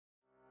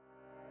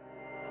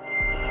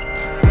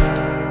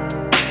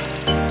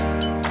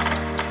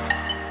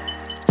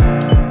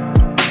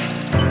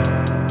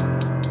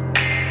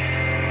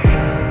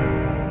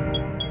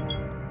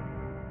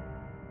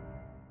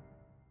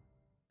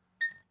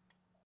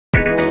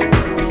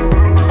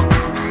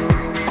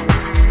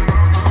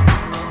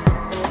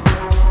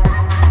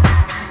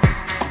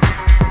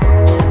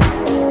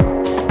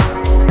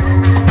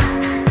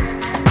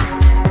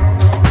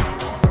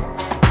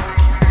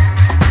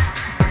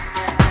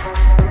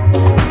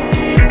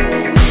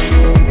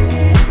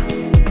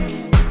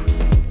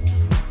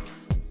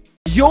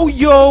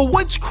Yo,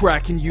 what's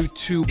cracking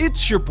YouTube?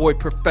 It's your boy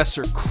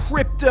Professor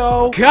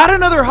Crypto. Got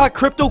another hot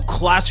crypto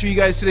class for you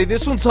guys today.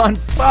 This one's on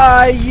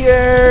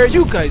fire.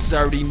 You guys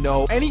already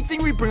know,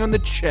 anything we bring on the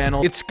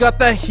channel, it's got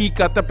that heat,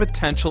 got the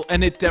potential,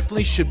 and it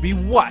definitely should be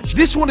watched.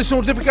 This one is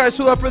so different, guys,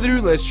 so without further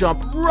ado, let's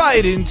jump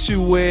right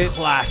into it.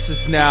 Class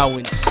is now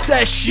in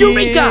session.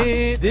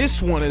 Eureka!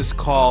 This one is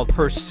called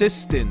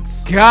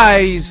Persistence.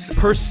 Guys,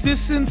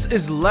 Persistence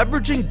is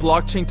leveraging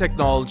blockchain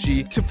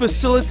technology to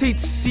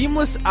facilitate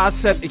seamless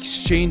asset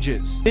exchanges.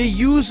 They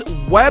use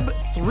Web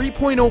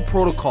 3.0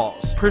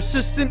 protocols.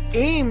 Persistent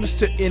aims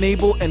to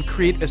enable and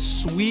create a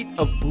suite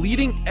of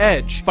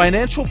bleeding-edge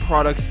financial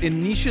products in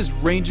niches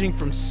ranging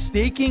from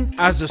staking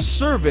as a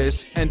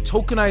service and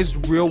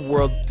tokenized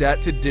real-world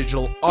debt to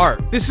digital art.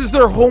 This is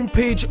their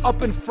homepage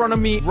up in front of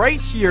me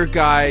right here,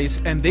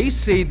 guys, and they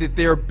say that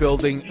they're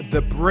building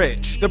the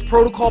bridge, the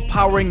protocol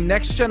powering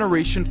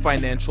next-generation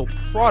financial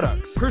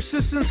products.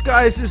 Persistence,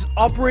 guys, is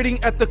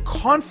operating at the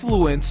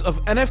confluence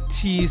of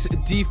NFTs,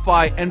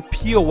 DeFi, and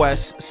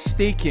POS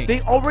staking.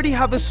 They already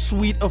have a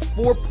suite of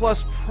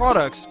 4+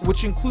 products,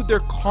 which include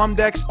their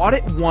Comdex,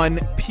 Audit.One,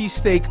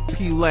 Pstake,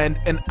 Plend,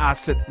 and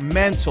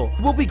Mantle.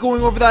 We'll be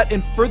going over that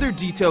in further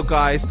detail,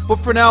 guys, but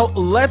for now,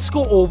 let's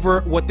go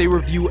over what they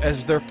review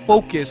as their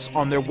focus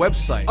on their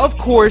website. Of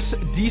course,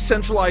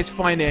 decentralized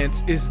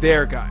finance is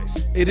there,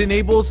 guys. It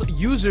enables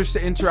users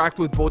to interact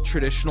with both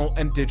traditional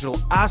and digital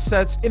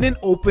assets in an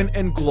open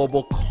and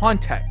global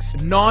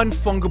context.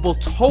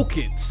 Non-fungible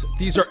tokens.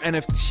 These are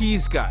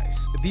NFTs, guys.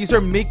 These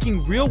are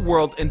making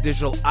real-world and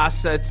digital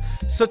assets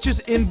such as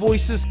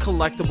invoices,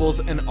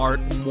 collectibles, and art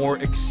more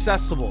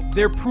accessible.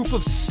 They're proof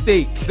of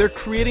stake. They're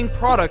creating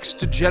products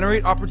to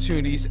generate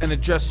opportunities and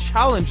address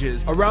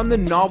challenges around the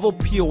novel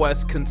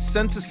POS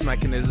consensus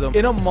mechanism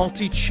in a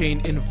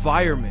multi-chain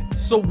environment.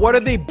 So what are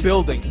they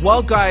building?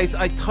 Well, guys,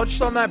 I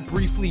touched on that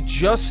briefly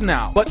just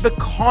now, but the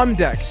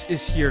Comdex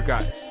is here,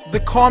 guys. The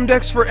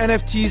Comdex for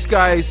NFTs,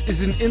 guys,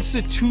 is an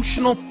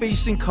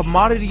institutional-facing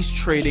commodities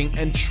trading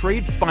and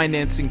trade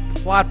financing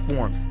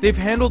platform. They've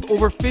handled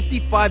over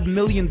 $55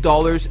 million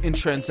in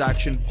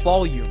transaction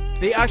volume.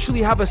 They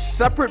actually have a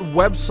separate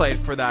website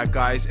for that,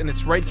 guys, and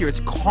it's right here.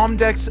 It's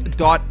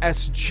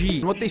comdex.sg.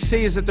 And what they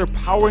say is that they're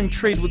powering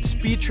trade with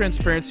speed,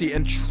 transparency,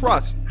 and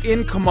trust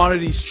in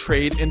commodities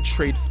trade and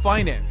trade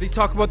finance. They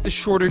talk about the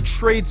shorter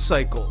trade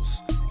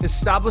cycles,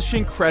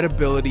 establishing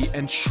credibility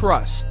and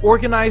trust,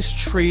 organized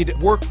trade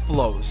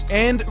workflows,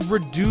 and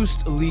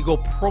reduced legal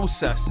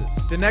processes.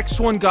 The next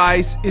one,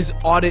 guys, is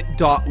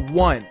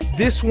Audit.One.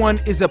 This one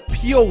is a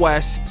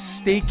POS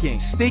staking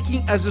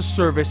as a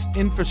service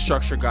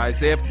infrastructure, guys.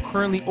 They have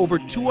currently over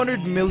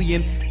 200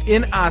 million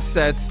in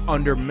assets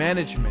under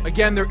management.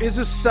 Again, there is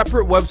a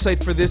separate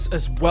website for this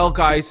as well,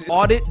 guys,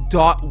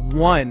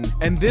 Audit.One.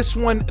 And this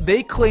one,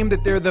 they claim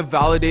that they're the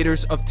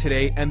validators of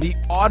today and the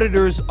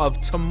auditors of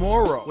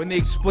tomorrow when they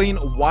explain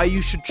why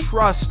you should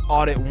trust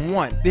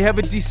Audit.One. They have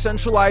a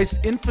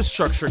decentralized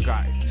infrastructure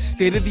guide,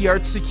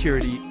 state-of-the-art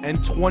security,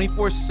 and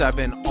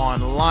 24/7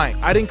 online.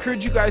 I'd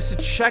encourage you guys to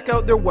check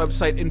out their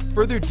website in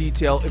further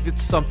detail if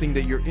it's something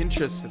that you're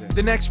interested in.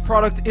 The next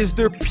product is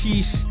their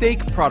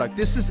Pstake product.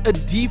 This is a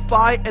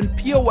DeFi and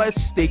POS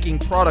staking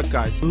product,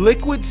 guys.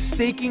 Liquid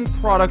staking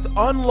product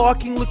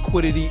unlocking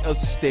liquidity of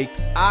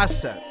staked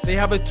assets. They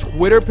have a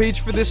Twitter page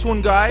for this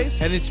one,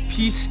 guys, and it's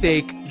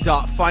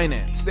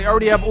Pstake.finance. They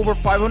already have over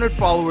 500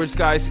 followers,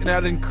 guys, and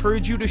I'd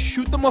encourage you to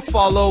shoot them a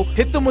follow,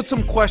 hit them with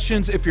some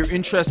questions if you're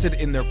interested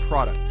in their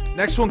product.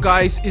 Next one,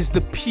 guys, is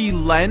the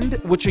Plend,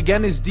 which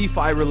again is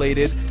DeFi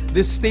related.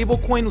 This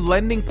stablecoin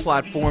lending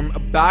platform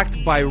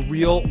backed by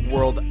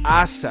real-world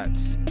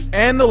assets.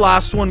 And the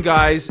last one,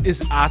 guys,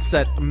 is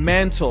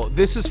Mantle.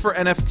 This is for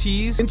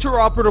NFTs,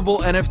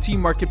 interoperable NFT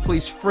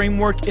marketplace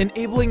framework,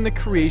 enabling the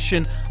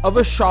creation of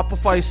a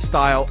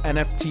Shopify-style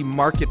NFT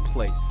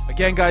marketplace.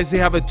 Again, guys, they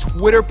have a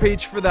Twitter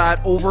page for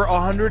that, over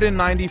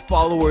 190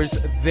 followers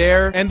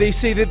there, and they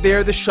say that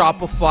they're the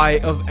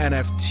Shopify of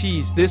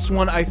NFTs. This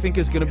one, I think,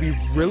 is going to be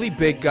really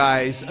big,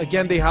 guys.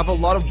 Again, they have a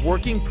lot of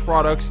working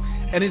products,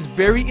 and it's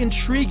very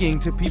intriguing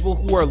to people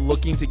who are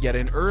looking to get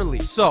in early.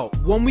 So,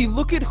 when we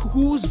look at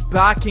who's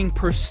backing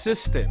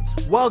Persistence,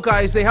 well,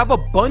 guys, they have a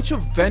bunch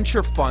of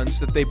venture funds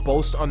that they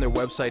boast on their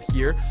website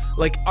here,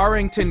 like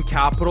Arrington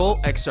Capital,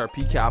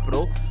 XRP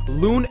Capital,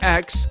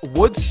 LoonX,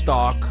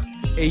 Woodstock,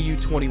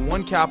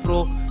 AU21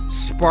 Capital,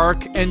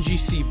 Spark,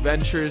 NGC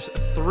Ventures,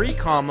 3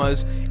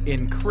 commas,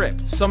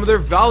 Encrypt. Some of their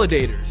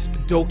validators: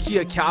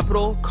 Dokia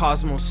Capital,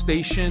 Cosmos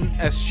Station,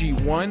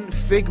 SG1,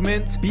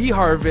 Figment, B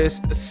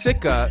Harvest,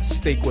 Sika,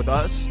 Stake With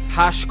Us,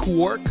 Hash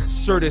Quark,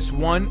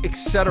 Certus1,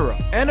 etc.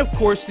 And of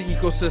course the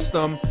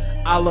ecosystem: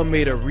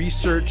 Alameda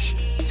Research,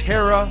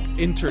 Terra,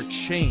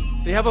 Interchain.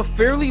 They have a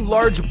fairly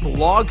large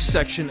blog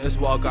section as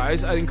well,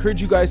 guys. I'd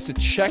encourage you guys to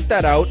check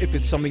that out if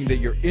it's something that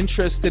you're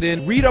interested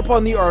in. Read up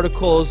on the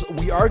articles.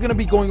 We are going to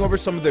be going over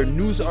some of their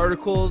news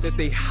articles that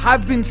they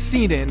have been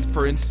seen in,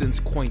 for instance,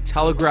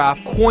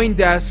 Cointelegraph,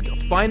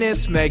 Coindesk,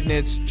 Finance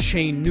Magnets,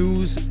 Chain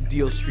News,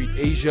 Deal Street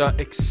Asia,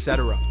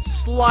 etc.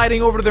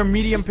 Sliding over to their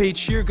Medium page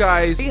here,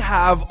 guys, they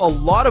have a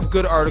lot of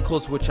good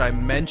articles which I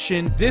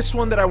mentioned. This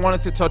one that I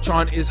wanted to touch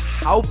on is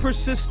how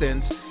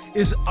persistence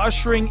is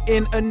ushering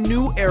in a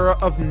new era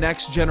of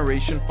next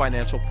generation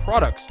financial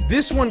products.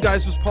 This one,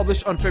 guys, was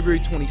published on February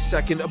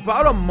 22nd,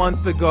 about a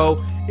month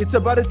ago. It's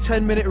about a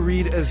 10-minute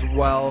read as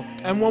well.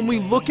 And when we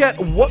look at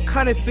what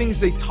kind of things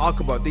they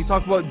talk about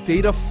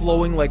data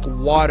flowing like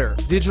water.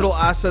 Digital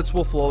assets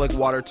will flow like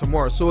water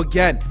tomorrow. So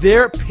again,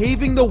 they're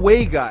paving the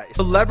way, guys,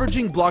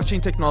 leveraging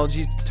blockchain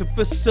technology to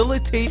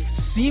facilitate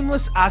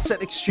seamless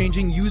asset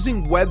exchanging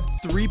using Web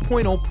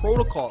 3.0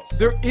 protocols.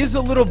 There is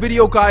a little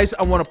video, guys.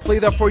 I want to play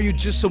that for you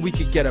just so we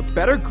could get a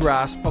better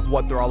grasp of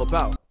what they're all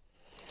about.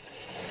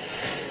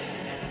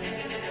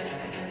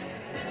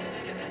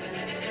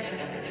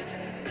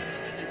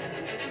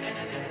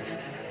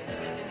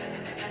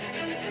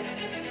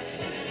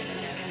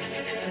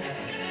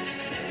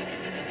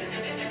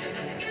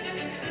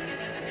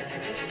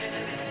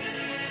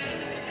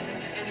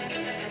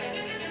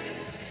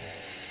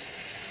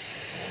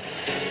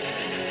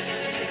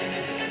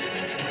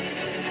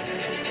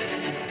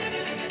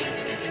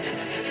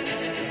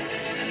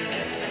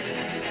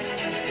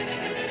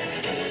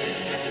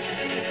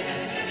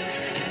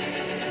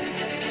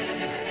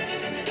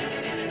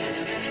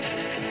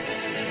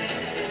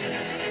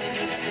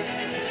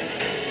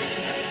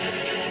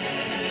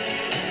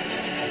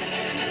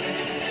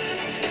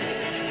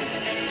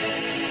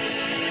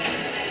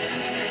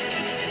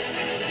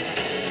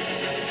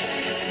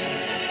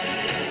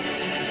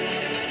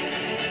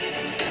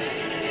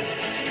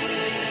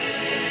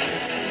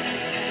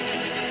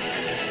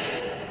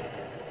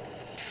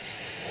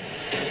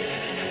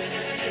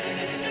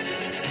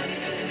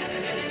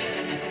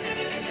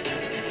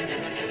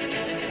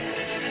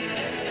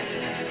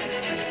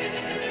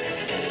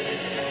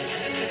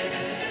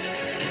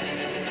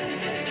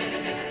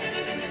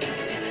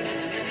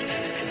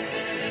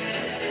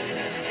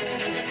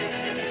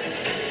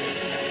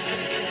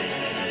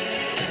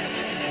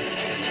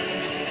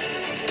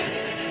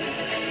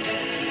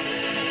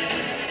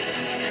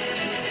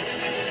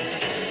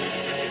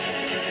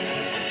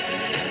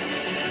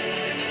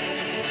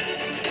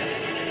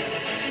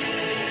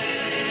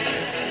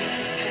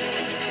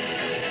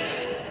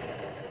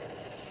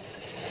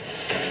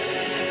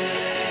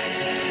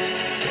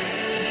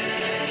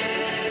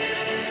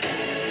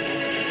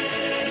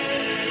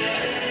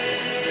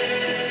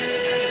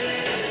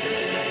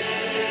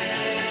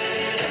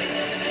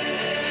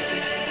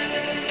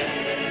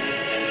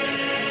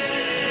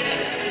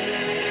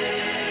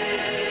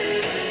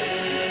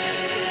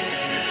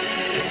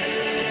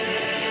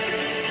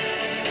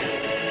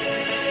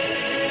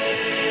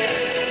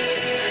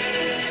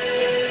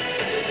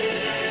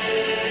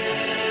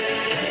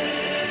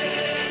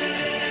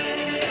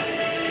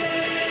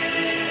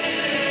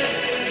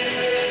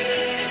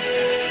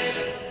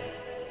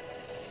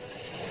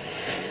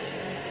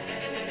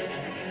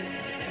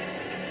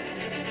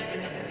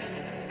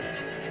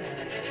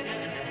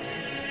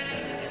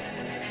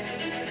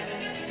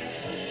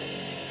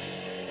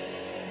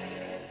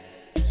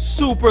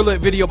 Super lit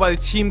video by the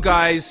team,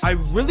 guys. I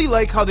really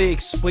like how they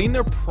explain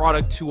their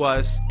product to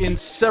us in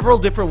several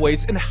different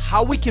ways and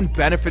how we can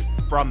benefit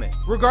from it.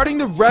 Regarding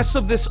the rest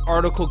of this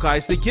article,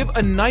 guys, they give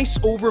a nice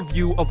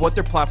overview of what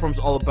their platform's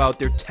all about,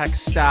 their tech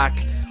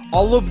stack,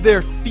 all of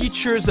their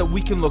features that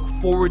we can look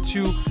forward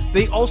to.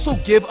 They also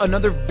give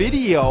another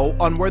video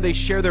on where they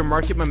share their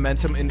market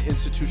momentum and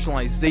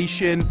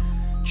institutionalization.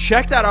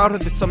 Check that out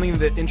if it's something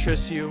that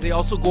interests you. They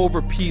also go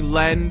over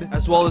Plend,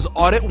 as well as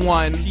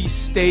Audit.One,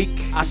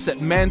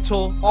 Pstake,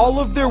 Mantle, all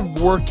of their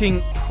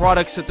working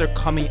products that they're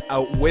coming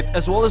out with,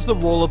 as well as the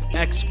role of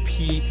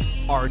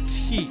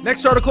XPRT.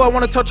 Next article I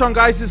want to touch on,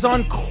 guys, is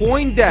on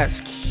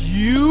Coindesk.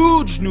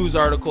 Huge news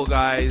article,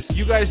 guys.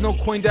 You guys know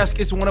Coindesk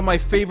is one of my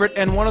favorite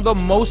and one of the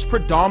most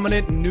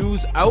predominant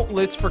news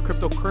outlets for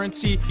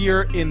cryptocurrency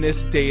here in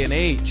this day and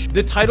age.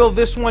 The title of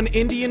this one,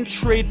 Indian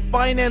trade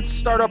finance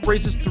startup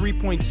raises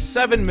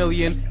 3.7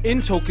 million in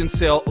token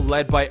sale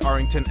led by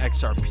Arlington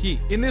XRP.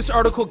 In this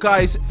article,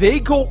 guys, they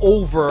go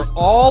over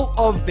all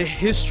of the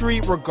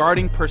history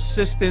regarding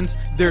persistence,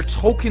 their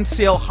token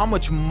sale, how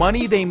much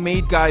money they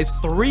made, guys.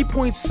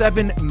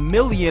 3.7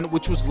 million,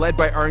 which was led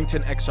by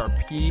Arlington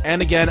XRP.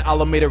 And again,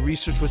 Alameda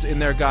Research was in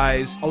there,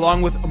 guys,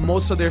 along with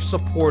most of their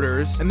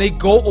supporters, and they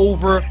go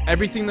over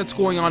everything that's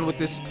going on with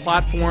this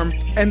platform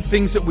and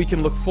things that we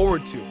can look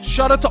forward to.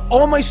 Shout out to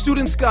all my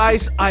students,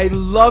 guys. I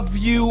love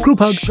you. Group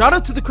hug. Shout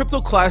out to the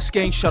Crypto Class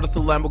gang. Shout out to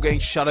the Lambo gang.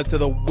 Shout out to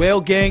the Whale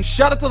gang.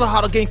 Shout out to the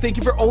Hodl gang. Thank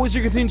you for always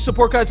your continued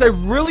support, guys. I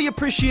really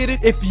appreciate it.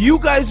 If you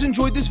guys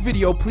enjoyed this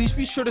video, please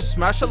be sure to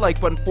smash the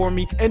like button for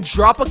me and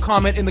drop a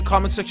comment in the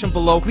comment section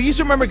below. Please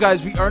remember, guys,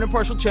 guys, we are an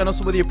impartial channel,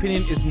 so whether your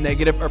opinion is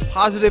negative or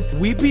positive,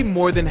 we'd be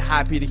more than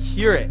happy to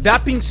hear it.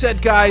 That being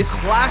said, guys,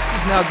 class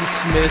is now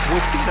dismissed. We'll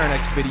see you in our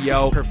next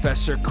video.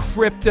 Professor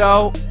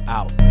Crypto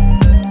out.